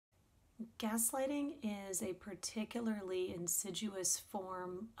Gaslighting is a particularly insidious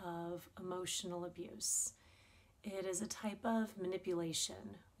form of emotional abuse. It is a type of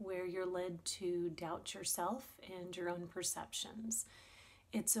manipulation where you're led to doubt yourself and your own perceptions.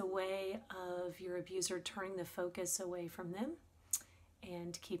 It's a way of your abuser turning the focus away from them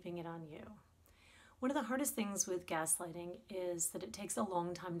and keeping it on you. One of the hardest things with gaslighting is that it takes a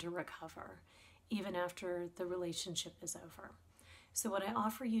long time to recover, even after the relationship is over. So what I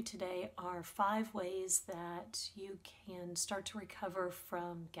offer you today are 5 ways that you can start to recover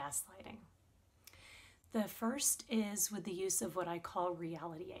from gaslighting. The first is with the use of what I call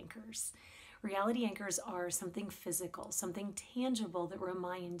reality anchors. Reality anchors are something physical, something tangible that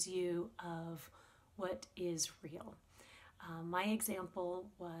reminds you of what is real. My example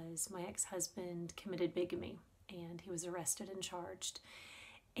was my ex-husband committed bigamy and he was arrested and charged.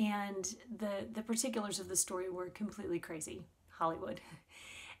 And the particulars of the story were completely crazy. Hollywood.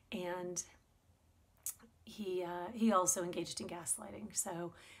 And he also engaged in gaslighting.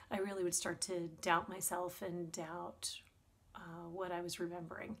 So I really would start to doubt myself and doubt what I was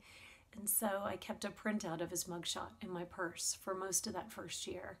remembering. And so I kept a printout of his mugshot in my purse for most of that first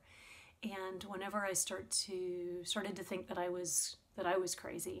year. And whenever I started to think that I was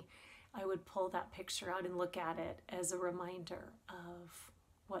crazy, I would pull that picture out and look at it as a reminder of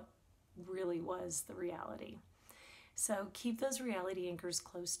what really was the reality. So keep those reality anchors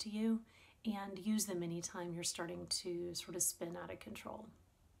close to you and use them anytime you're starting to sort of spin out of control.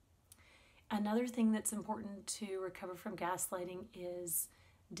 Another thing that's important to recover from gaslighting is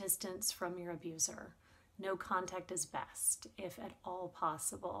distance from your abuser. No contact is best, if at all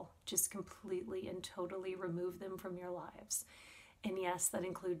possible. Just completely and totally remove them from your lives. And yes, that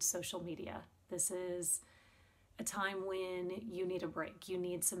includes social media. This is a time when you need a break. You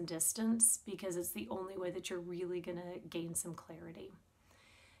need some distance because it's the only way that you're really going to gain some clarity.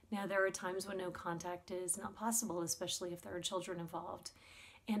 Now, there are times when no contact is not possible, especially if there are children involved.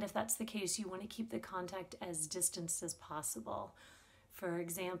 And if that's the case, you want to keep the contact as distanced as possible. For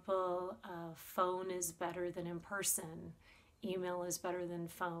example, phone is better than in person. Email is better than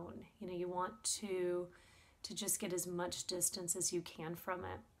phone. You want to just get as much distance as you can from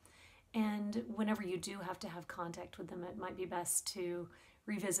it. And whenever you do have to have contact with them, it might be best to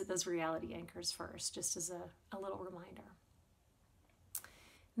revisit those reality anchors first, just as a little reminder.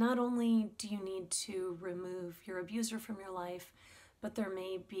 Not only do you need to remove your abuser from your life, but there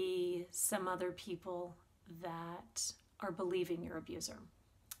may be some other people that are believing your abuser.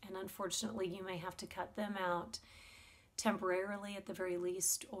 And unfortunately, you may have to cut them out temporarily at the very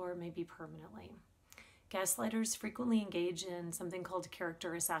least, or maybe permanently. Gaslighters frequently engage in something called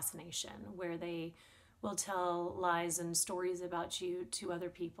character assassination, where they will tell lies and stories about you to other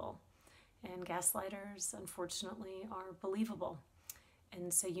people. And gaslighters, unfortunately, are believable.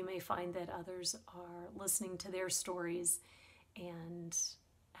 And so you may find that others are listening to their stories and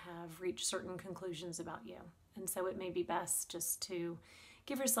have reached certain conclusions about you. And so it may be best just to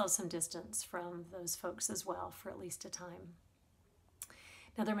give yourself some distance from those folks as well for at least a time.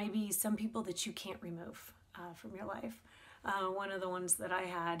 Now, there may be some people that you can't remove from your life. One of the ones that I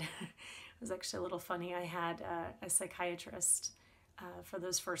had was actually a little funny. I had a psychiatrist for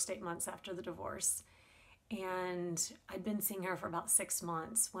those first 8 months after the divorce. And I'd been seeing her for about 6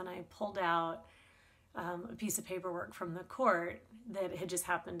 months when I pulled out a piece of paperwork from the court that had just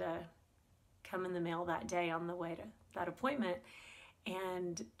happened to come in the mail that day on the way to that appointment,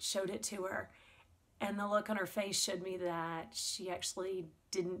 and showed it to her. And the look on her face showed me that she actually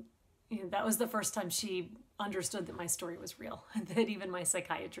didn't, that was the first time she understood that my story was real, that even my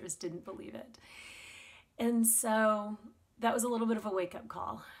psychiatrist didn't believe it. And so that was a little bit of a wake-up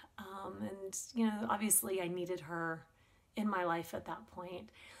call. And, obviously I needed her in my life at that point.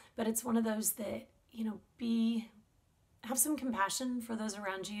 But it's one of those that, have some compassion for those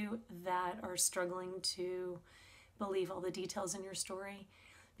around you that are struggling to believe all the details in your story.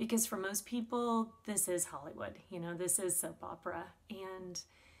 Because for most people, this is Hollywood, this is soap opera. And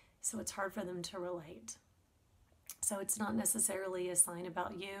so it's hard for them to relate. So it's not necessarily a sign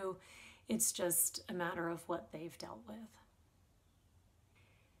about you. It's just a matter of what they've dealt with.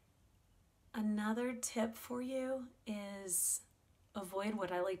 Another tip for you is avoid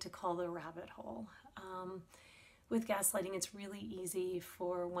what I like to call the rabbit hole. With gaslighting, it's really easy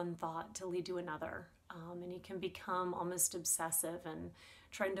for one thought to lead to another. And you can become almost obsessive and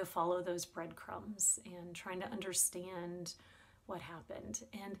trying to follow those breadcrumbs and trying to understand what happened.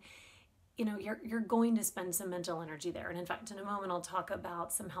 And you're going to spend some mental energy there. And in fact, in a moment, I'll talk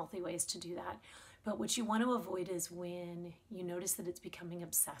about some healthy ways to do that. But what you want to avoid is when you notice that it's becoming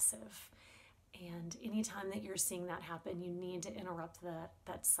obsessive. And anytime that you're seeing that happen, you need to interrupt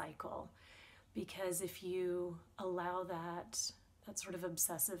that cycle. Because if you allow that sort of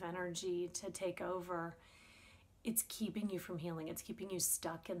obsessive energy to take over, it's keeping you from healing. It's keeping you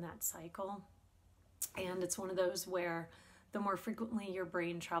stuck in that cycle. And it's one of those where the more frequently your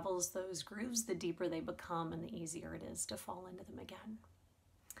brain travels those grooves, the deeper they become and the easier it is to fall into them again.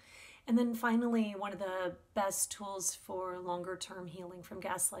 And then finally, one of the best tools for longer term healing from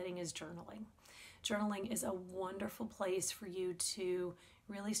gaslighting is journaling. Journaling is a wonderful place for you to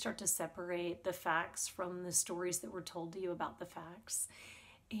really start to separate the facts from the stories that were told to you about the facts.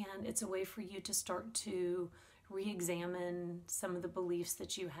 And it's a way for you to start to re-examine some of the beliefs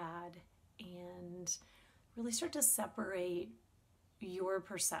that you had and really start to separate your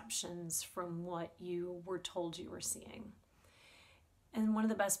perceptions from what you were told you were seeing. And one of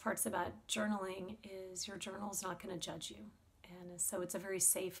the best parts about journaling is your journal is not going to judge you. And so it's a very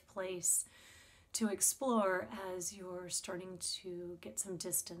safe place to explore as you're starting to get some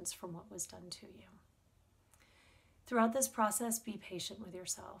distance from what was done to you. Throughout this process, be patient with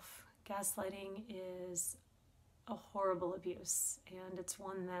yourself. Gaslighting is a horrible abuse, and it's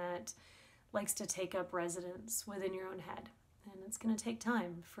one that likes to take up residence within your own head. And it's going to take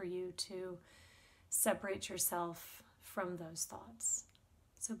time for you to separate yourself from those thoughts.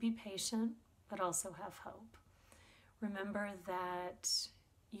 So be patient, but also have hope. Remember that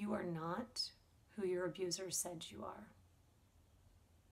you are not who your abuser said you are.